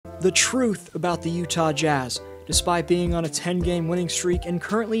The truth about the Utah Jazz. Despite being on a 10-game winning streak and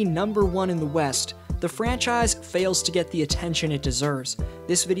currently number 1 in the West, the franchise fails to get the attention it deserves.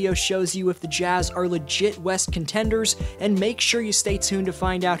 This video shows you if the Jazz are legit West contenders, and make sure you stay tuned to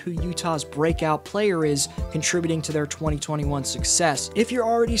find out who Utah's breakout player is contributing to their 2021 success. If you're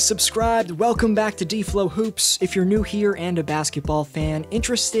already subscribed, welcome back to D-Flow Hoops. If you're new here and a basketball fan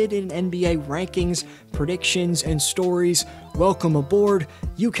interested in NBA rankings, predictions, and stories, welcome aboard.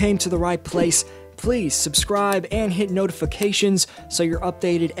 You came to the right place. Please subscribe and hit notifications so you're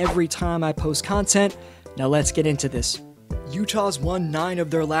updated every time I post content. Now let's get into this. Utah's won 9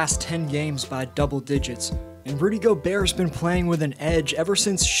 of their last 10 games by double digits, and Rudy Gobert's been playing with an edge ever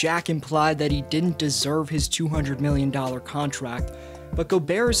since Shaq implied that he didn't deserve his $200 million contract. But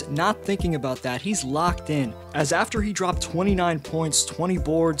Gobert's not thinking about that, he's locked in, as after he dropped 29 points, 20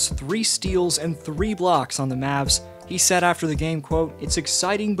 boards, 3 steals, and 3 blocks on the Mavs, he said after the game, quote, "It's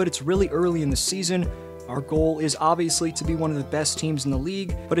exciting, but it's really early in the season. Our goal is obviously to be one of the best teams in the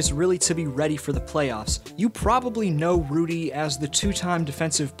league, but it's really to be ready for the playoffs." You probably know Rudy as the 2-time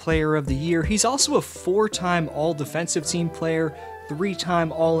Defensive Player of the Year. He's also a 4-time All-Defensive Team player,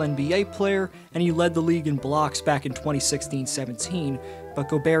 3-time All-NBA player, and he led the league in blocks back in 2016-17. But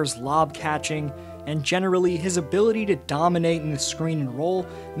Gobert's lob catching and generally his ability to dominate in the screen and roll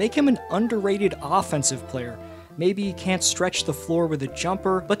make him an underrated offensive player. Maybe he can't stretch the floor with a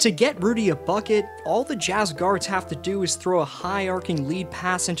jumper, but to get Rudy a bucket, all the Jazz guards have to do is throw a high-arcing lead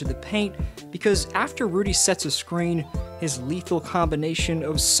pass into the paint, because after Rudy sets a screen, his lethal combination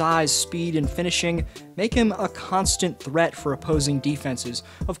of size, speed, and finishing make him a constant threat for opposing defenses.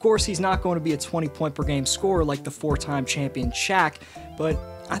 Of course, he's not going to be a 20-point-per-game scorer like the 4-time champion Shaq, but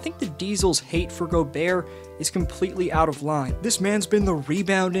I think the Diesel's hate for Gobert is completely out of line. This man's been the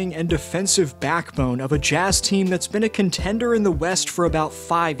rebounding and defensive backbone of a Jazz team that's been a contender in the West for about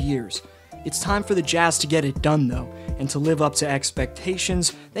 5 years. It's time for the Jazz to get it done though, and to live up to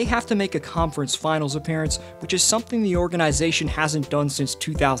expectations, they have to make a conference finals appearance, which is something the organization hasn't done since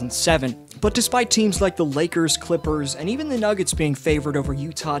 2007. But despite teams like the Lakers, Clippers, and even the Nuggets being favored over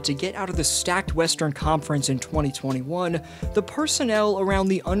Utah to get out of the stacked Western Conference in 2021, the personnel around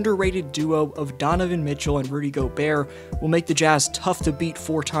the underrated duo of Donovan Mitchell and Rudy Gobert will make the Jazz tough to beat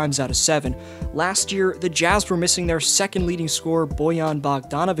 4 times out of 7. Last year, the Jazz were missing their second leading scorer Bojan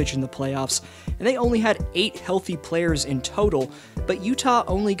Bogdanovic in the playoffs, and they only had 8 healthy players in total, but Utah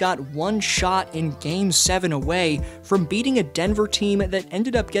only got 1 shot in Game 7 away from beating a Denver team that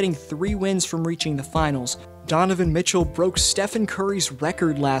ended up getting 3 wins from reaching the finals. Donovan Mitchell broke Stephen Curry's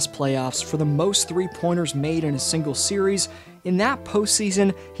record last playoffs for the most 3-pointers made in a single series. In that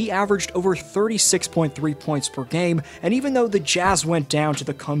postseason, he averaged over 36.3 points per game, and even though the Jazz went down to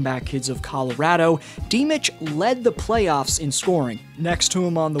the comeback kids of Colorado, D-Mitch led the playoffs in scoring. Next to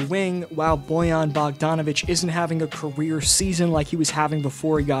him on the wing, while Bojan Bogdanovic isn't having a career season like he was having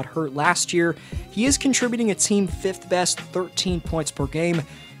before he got hurt last year, he is contributing a team 5th best 13 points per game.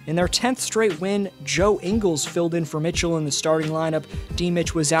 In their 10th straight win, Joe Ingles filled in for Mitchell in the starting lineup.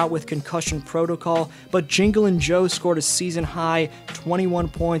 D-Mitch was out with concussion protocol, but Jingle Joe scored a season-high 21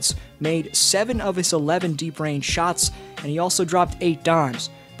 points, made 7 of his 11 deep-range shots, and he also dropped 8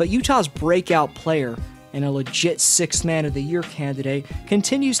 dimes. But Utah's breakout player, and a legit 6th Man of the Year candidate,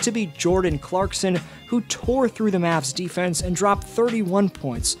 continues to be Jordan Clarkson, who tore through the Mavs defense and dropped 31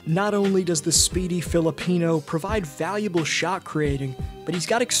 points. Not only does the speedy Filipino provide valuable shot creating, but he's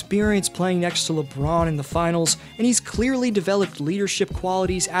got experience playing next to LeBron in the finals, and he's clearly developed leadership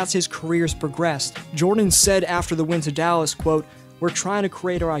qualities as his career's progressed. Jordan said after the win to Dallas, quote, "We're trying to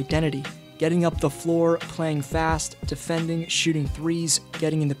create our identity, getting up the floor, playing fast, defending, shooting threes,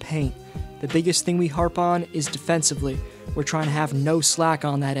 getting in the paint. The biggest thing we harp on is defensively. We're trying to have no slack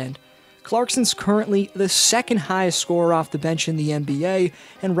on that end." Clarkson's currently the 2nd highest scorer off the bench in the NBA,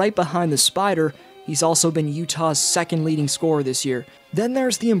 and right behind the Spider, he's also been Utah's 2nd leading scorer this year. Then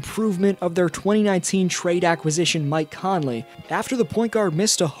there's the improvement of their 2019 trade acquisition Mike Conley. After the point guard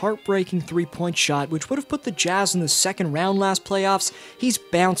missed a heartbreaking 3-point shot, which would have put the Jazz in the 2nd round last playoffs, he's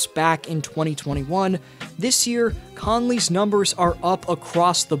bounced back in 2021. This year, Conley's numbers are up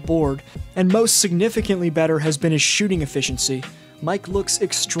across the board, and most significantly better has been his shooting efficiency. Mike looks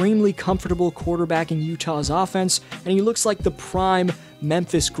extremely comfortable quarterbacking Utah's offense, and he looks like the prime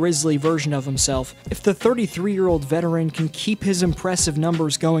Memphis Grizzly version of himself. If the 33-year-old veteran can keep his impressive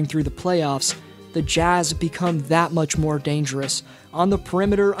numbers going through the playoffs, the Jazz become that much more dangerous. On the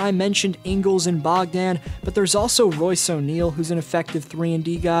perimeter, I mentioned Ingles and Bogdan, but there's also Royce O'Neal, who's an effective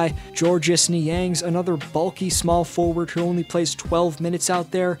 3-and-D guy, Georges Niang's another bulky small forward who only plays 12 minutes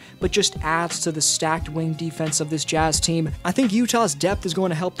out there, but just adds to the stacked wing defense of this Jazz team. I think Utah's depth is going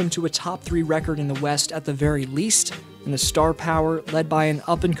to help them to a top 3 record in the West at the very least, and the star power, led by an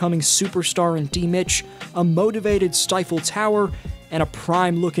up-and-coming superstar in D. Mitch, a motivated Stifle Tower, and a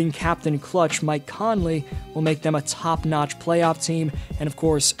prime-looking Captain Clutch Mike Conley, will make them a top-notch playoff team, and of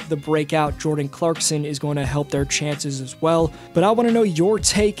course, the breakout Jordan Clarkson is going to help their chances as well. But I want to know your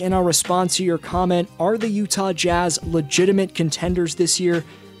take, and I'll respond to your comment. Are the Utah Jazz legitimate contenders this year?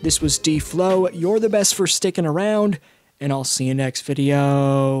 This was D-Flow, you're the best for sticking around, and I'll see you next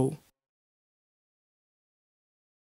video.